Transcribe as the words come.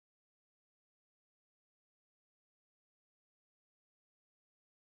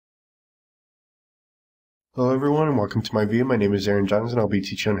Hello everyone and welcome to my video. My name is Aaron Johnson. I'll be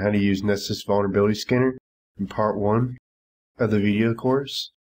teaching on how to use Nessus vulnerability scanner in part 1 of the video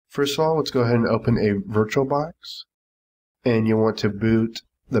course. First of all, let's go ahead and open a VirtualBox, and you'll want to boot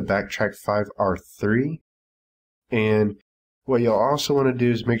the BackTrack 5R3. And what you'll also want to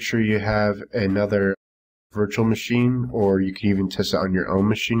do is make sure you have another virtual machine, or you can even test it on your own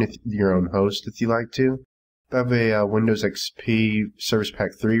machine, if your own host if you like to. I have a Windows XP Service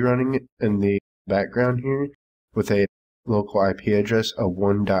Pack 3 running in the background here with a local IP address of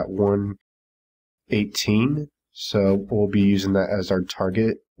 1.118. So we'll be using that as our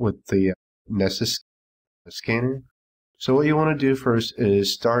target with the Nessus scanner. So what you want to do first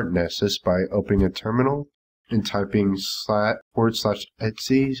is start Nessus by opening a terminal and typing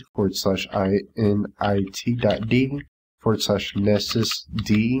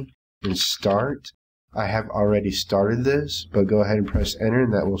 //init.d/nessusd and start. I have already started this, but go ahead and press enter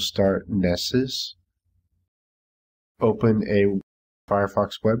and that will start Nessus. Open a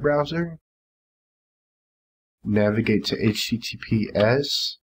Firefox web browser. Navigate to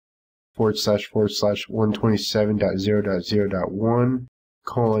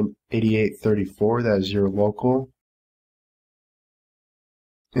https://127.0.0.1:8834, that is your local.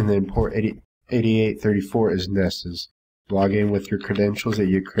 And then port 8834 is Nessus. Log in with your credentials that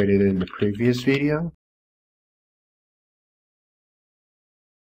you created in the previous video.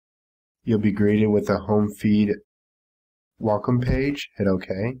 You'll be greeted with a home feed welcome page. Hit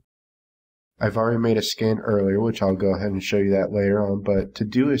OK. I've already made a scan earlier, which I'll go ahead and show you that later on, but to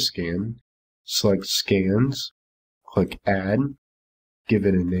do a scan, select Scans, click Add, give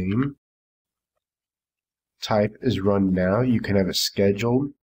it a name. Type is Run Now. You can have it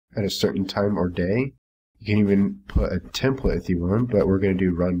scheduled at a certain time or day. You can even put a template if you want, but we're going to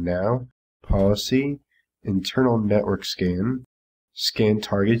do Run Now. Policy, Internal Network Scan. Scan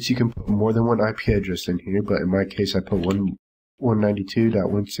targets. You can put more than one IP address in here, but in my case I put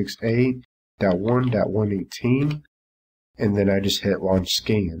 192.168.1.118, and then I just hit launch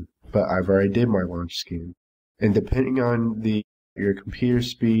scan. But I've already did my launch scan. And depending on your computer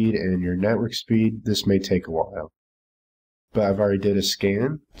speed and your network speed, this may take a while. But I've already did a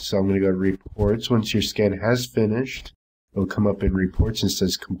scan, so I'm going to go to reports. Once your scan has finished, it'll come up in reports and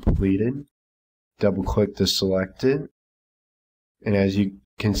says completed. Double click to select it. And as you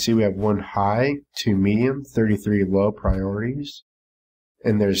can see, we have 1 high, 2 medium, 33 low priorities,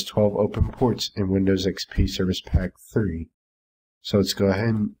 and there's 12 open ports in Windows XP Service Pack 3. So let's go ahead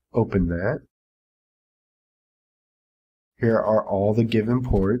and open that. Here are all the given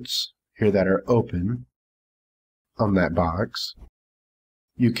ports here that are open on that box.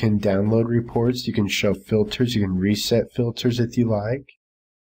 You can download reports, you can show filters, you can reset filters if you like.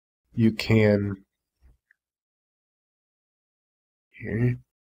 You can here.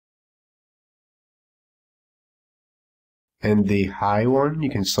 And the high one, you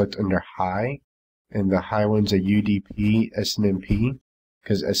can select under high, and the high one's a UDP SNMP,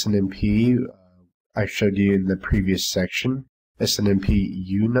 because SNMP, I showed you in the previous section, SNMP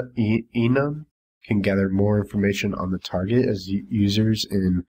enum can gather more information on the target as users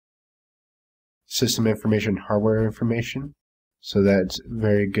in system information, hardware information. So that's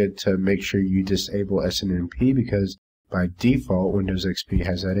very good to make sure you disable SNMP, because by default, Windows XP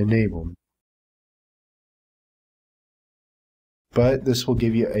has that enabled. But this will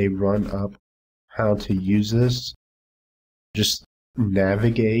give you a run-up how to use this. Just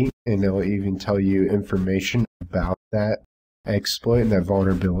navigate, and it will even tell you information about that exploit and that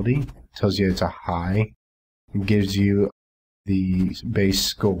vulnerability. It tells you it's a high. It gives you the base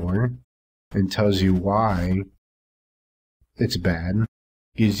score and tells you why it's bad.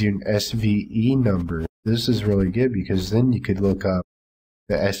 It gives you an SVE number. This is really good because then you could look up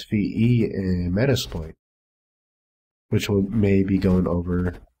the SVE in Metasploit, which we'll maybe going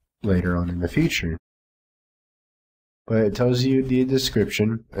over later on in the future. But it tells you the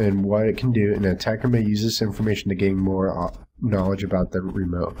description and what it can do, and an attacker may use this information to gain more knowledge about the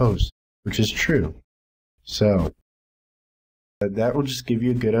remote host, which is true. So that will just give you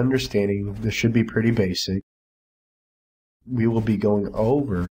a good understanding. This should be pretty basic. We will be going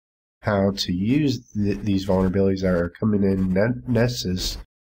over how to use these vulnerabilities that are coming in Nessus,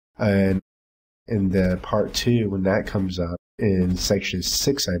 and in the part 2 when that comes up in section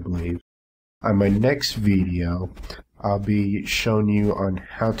 6, I believe. On my next video, I'll be showing you on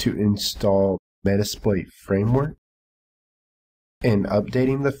how to install Metasploit framework and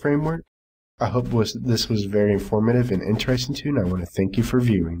updating the framework. I hope this was very informative and interesting to you, and I want to thank you for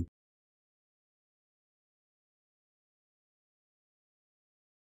viewing.